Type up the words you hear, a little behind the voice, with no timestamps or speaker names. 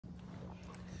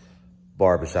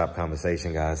barbershop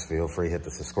conversation, guys. Feel free to hit the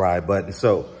subscribe button.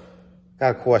 So,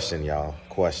 got a question, y'all.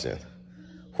 Question.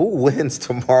 Who wins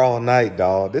tomorrow night,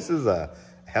 dog? This is a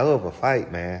hell of a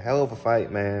fight, man. Hell of a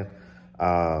fight, man.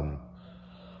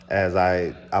 As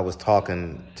I was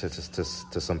talking to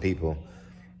some people,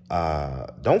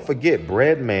 don't forget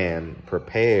Breadman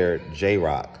prepared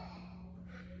J-Rock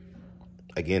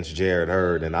against Jarrett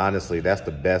Hurd. And honestly, that's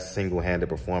the best single-handed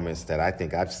performance that I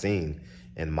think I've seen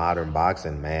in modern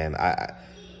boxing, man. I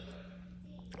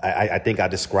think I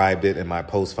described it in my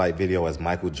post-fight video as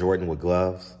Michael Jordan with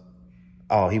gloves.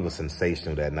 Oh, he was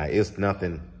sensational that night. It's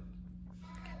nothing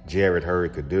Jarrett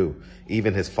Hurd could do.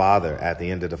 Even his father at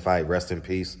the end of the fight, rest in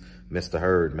peace, Mr.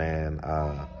 Hurd, man.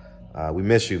 We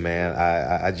miss you, man.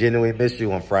 I genuinely miss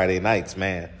you on Friday nights,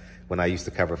 man. When I used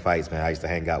to cover fights, man, I used to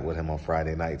hang out with him on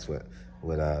Friday nights with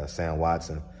Sam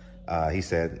Watson. He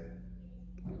said,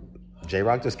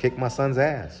 J-Rock just kicked my son's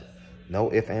ass.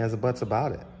 No ifs, ands, or buts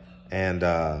about it. And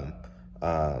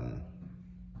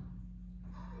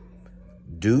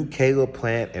do Caleb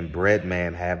Plant and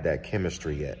Breadman have that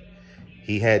chemistry yet?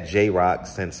 He had J-Rock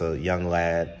since a young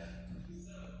lad.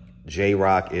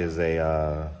 J-Rock is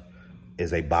a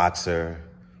boxer,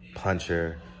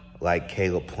 puncher, like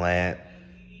Caleb Plant.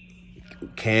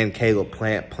 Can Caleb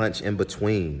Plant punch in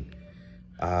between?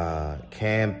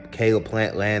 Can Caleb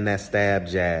Plant land that stab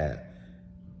jab?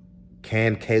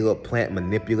 Can Caleb Plant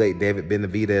manipulate David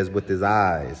Benavidez with his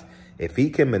eyes? If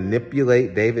he can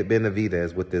manipulate David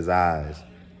Benavidez with his eyes,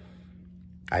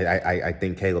 I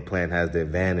think Caleb Plant has the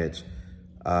advantage,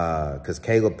 because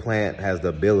Caleb Plant has the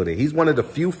ability. He's one of the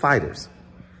few fighters,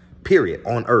 period,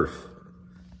 on earth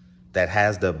that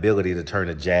has the ability to turn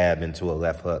a jab into a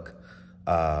left hook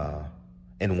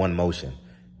in one motion.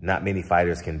 Not many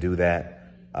fighters can do that.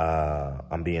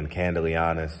 I'm being candidly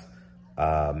honest.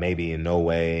 Maybe in no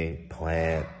way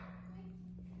Plant.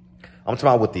 I'm talking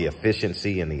about with the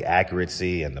efficiency and the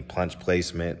accuracy and the punch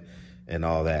placement and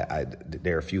all that.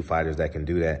 There are a few fighters that can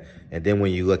do that. And then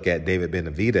when you look at David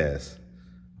Benavidez,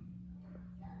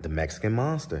 the Mexican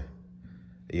monster,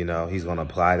 you know, he's going to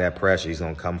apply that pressure. He's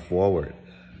going to come forward.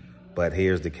 But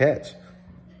here's the catch.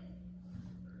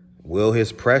 Will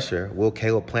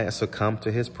Caleb Plant succumb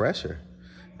to his pressure?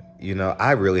 You know,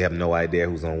 I really have no idea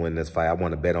who's going to win this fight. I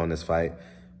want to bet on this fight,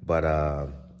 but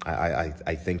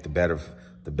I think the better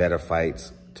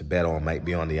fights to bet on might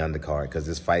be on the undercard, because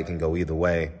this fight can go either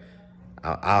way.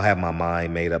 I'll have my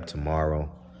mind made up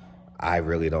tomorrow. I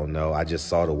really don't know. I just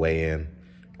saw the weigh-in.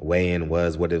 Weigh-in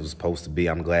was what it was supposed to be.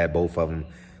 I'm glad both of them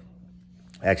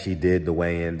actually did the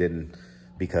weigh-in, didn't,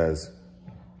 because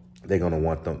they're gonna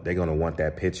want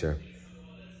that picture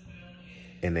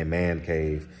in their man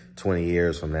cave 20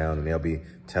 years from now, and they'll be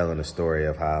telling the story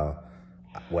of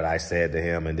what I said to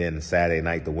him, and then Saturday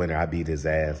night, the winner, I beat his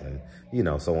ass, and, you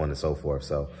know, so on and so forth.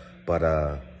 So, but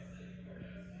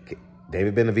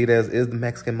David Benavidez is the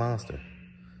Mexican monster.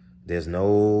 There's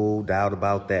no doubt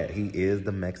about that. He is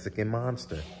the Mexican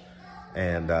monster.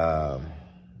 And I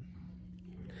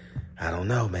don't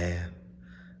know, man.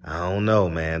 I don't know,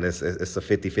 man. It's a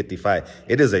 50-50 fight.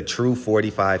 It is a true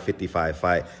 45-55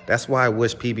 fight. That's why I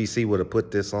wish PBC would have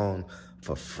put this on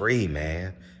for free,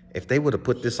 man. If they would have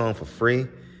put this on for free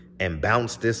and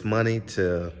bounced this money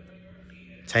to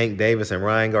Tank Davis and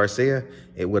Ryan Garcia,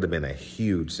 it would have been a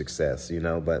huge success, you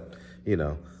know. But, you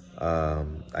know,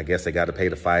 I guess they got to pay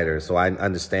the fighters. So I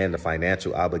understand the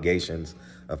financial obligations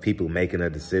of people making a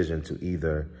decision to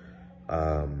either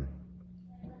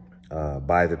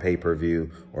buy the pay-per-view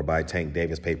or buy Tank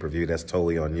Davis pay-per-view. That's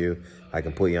totally on you. I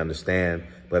completely understand.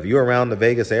 But if you're around the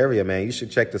Vegas area, man, you should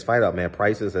check this fight out, man.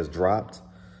 Prices has dropped.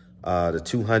 The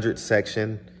 200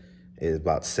 section is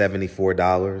about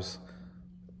 $74.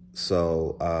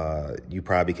 So you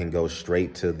probably can go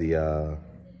straight to the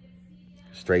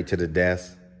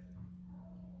desk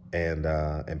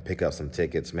and pick up some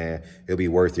tickets, man. It'll be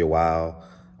worth your while.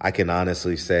 I can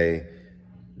honestly say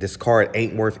this card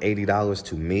ain't worth $80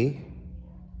 to me,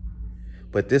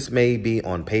 but this may be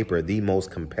on paper the most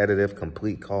competitive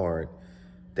complete card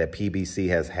that PBC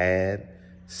has had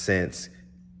since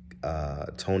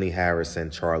Tony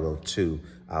Harrison Charlo 2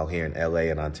 out here in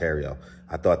LA and Ontario.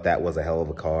 I thought that was a hell of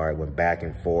a card. Went back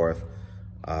and forth.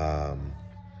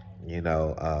 You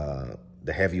know,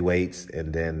 the heavyweights,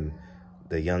 and then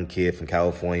the young kid from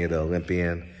California, the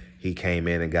Olympian, he came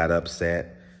in and got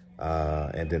upset.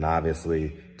 And then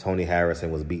obviously Tony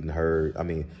Harrison was beating Hurd. I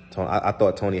mean, I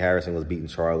thought Tony Harrison was beating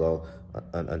Charlo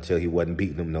until he wasn't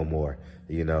beating him no more,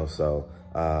 you know. So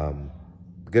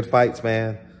good fights,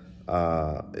 man.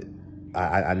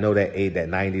 I know that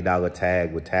 $90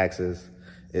 tag with taxes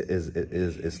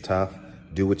is tough.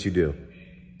 Do what you do.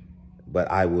 But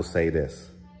I will say this.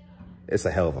 It's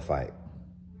a hell of a fight.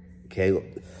 Caleb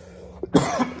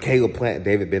Plant,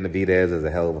 David Benavidez is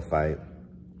a hell of a fight.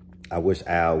 I wish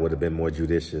Al would have been more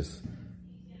judicious,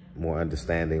 more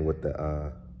understanding with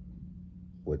the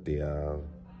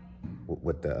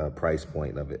price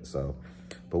point of it. So,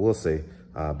 but we'll see.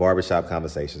 Barbershop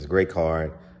Conversations, great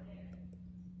card.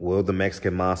 Will the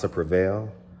Mexican Monster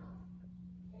prevail?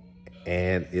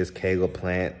 And is Caleb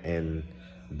Plant and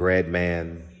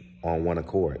Breadman on one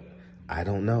accord? I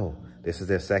don't know. This is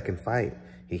their second fight.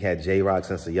 He had J-Rock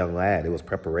since a young lad. It was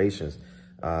preparations.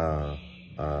 I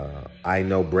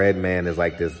know Breadman is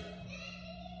like this.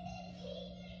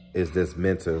 Is this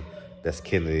mentor? That's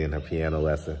Kennedy in her piano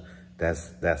lesson.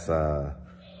 I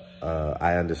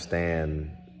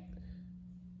understand.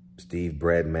 Steve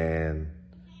Breadman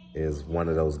is one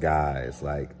of those guys.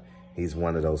 Like, he's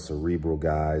one of those cerebral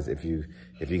guys. If you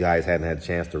guys hadn't had a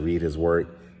chance to read his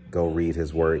work, go read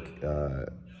his work.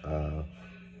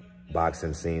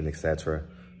 Boxing Scene, etc.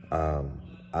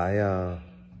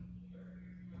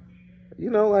 You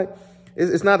know, like,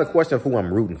 it's not a question of who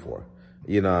I'm rooting for.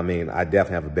 You know what I mean? I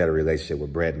definitely have a better relationship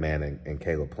with Breadman and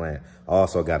Caleb Plant. I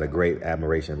also got a great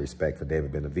admiration and respect for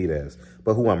David Benavidez.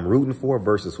 But who I'm rooting for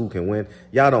versus who can win,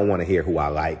 y'all don't want to hear who I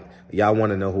like. Y'all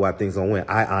want to know who I think's going to win.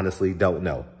 I honestly don't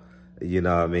know. You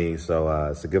know what I mean? So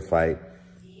it's a good fight.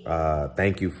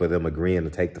 Thank you for them agreeing to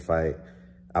take the fight.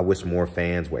 I wish more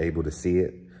fans were able to see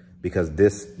it, because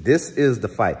this is the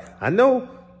fight. I know,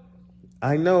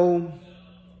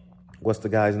 what's the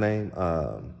guy's name?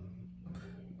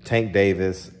 Tank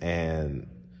Davis and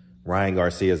Ryan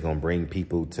Garcia is going to bring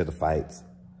people to the fights.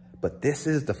 But this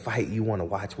is the fight you want to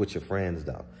watch with your friends,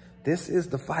 though. This is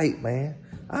the fight, man.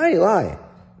 I ain't lying.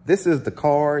 This is the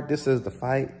card. This is the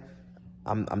fight.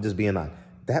 I'm just being honest.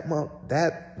 That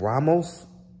Ramos,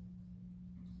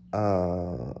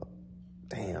 damn,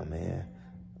 man.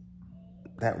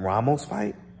 That Ramos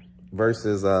fight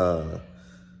versus the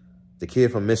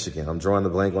kid from Michigan. I'm drawing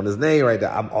the blank on his name right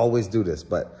there. I always do this,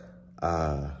 but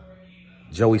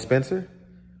Joey Spencer.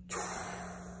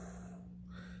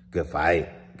 Good fight.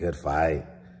 Good fight.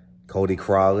 Cody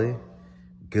Crawley.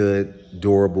 Good,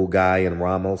 durable guy in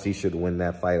Ramos. He should win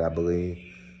that fight, I believe.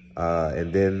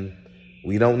 And then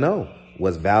we don't know.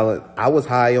 I was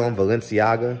high on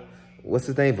Valenciaga. What's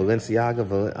his name?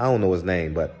 Valenciaga? I don't know his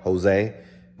name, but Jose.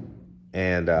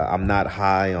 And I'm not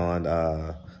high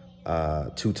on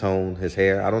Two-Tone, his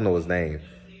hair. I don't know his name.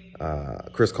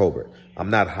 Chris Colbert. I'm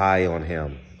not high on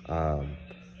him.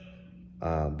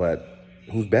 But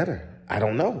who's better? I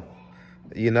don't know.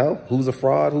 You know, who's a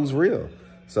fraud, who's real?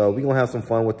 So we're going to have some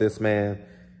fun with this, man.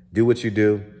 Do what you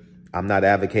do. I'm not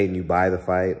advocating you buy the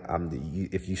fight.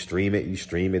 If you stream it, you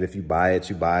stream it. If you buy it,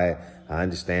 you buy it. I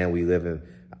understand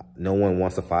no one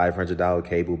wants a $500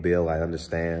 cable bill. I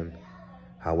understand.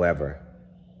 However,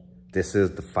 this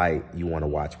is the fight you want to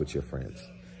watch with your friends.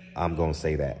 I'm going to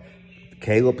say that.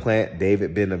 Caleb Plant,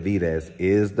 David Benavidez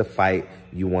is the fight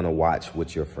you want to watch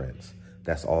with your friends.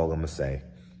 That's all I'm going to say.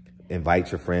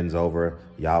 Invite your friends over.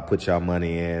 Y'all put y'all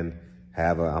money in.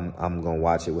 I'm going to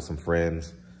watch it with some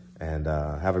friends and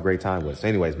have a great time with us.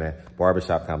 Anyways, man,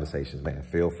 Barbershop Conversations, man.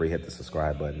 Feel free, hit the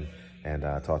subscribe button, and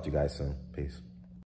talk to you guys soon. Peace.